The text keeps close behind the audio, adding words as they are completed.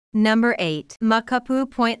Number 8.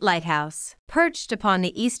 Makapu'u Point Lighthouse. Perched upon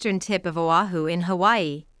the eastern tip of Oahu in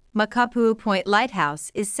Hawaii, Makapu'u Point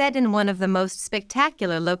Lighthouse is set in one of the most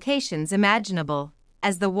spectacular locations imaginable,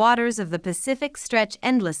 as the waters of the Pacific stretch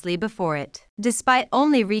endlessly before it. Despite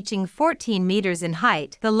only reaching 14 meters in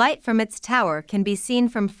height, the light from its tower can be seen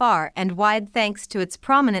from far and wide thanks to its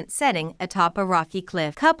prominent setting atop a rocky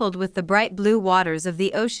cliff. Coupled with the bright blue waters of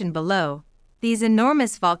the ocean below, these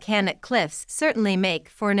enormous volcanic cliffs certainly make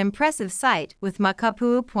for an impressive sight, with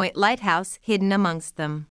Makapu'u Point Lighthouse hidden amongst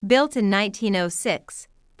them. Built in 1906,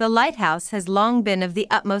 the lighthouse has long been of the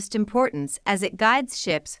utmost importance as it guides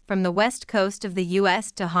ships from the west coast of the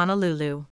U.S. to Honolulu.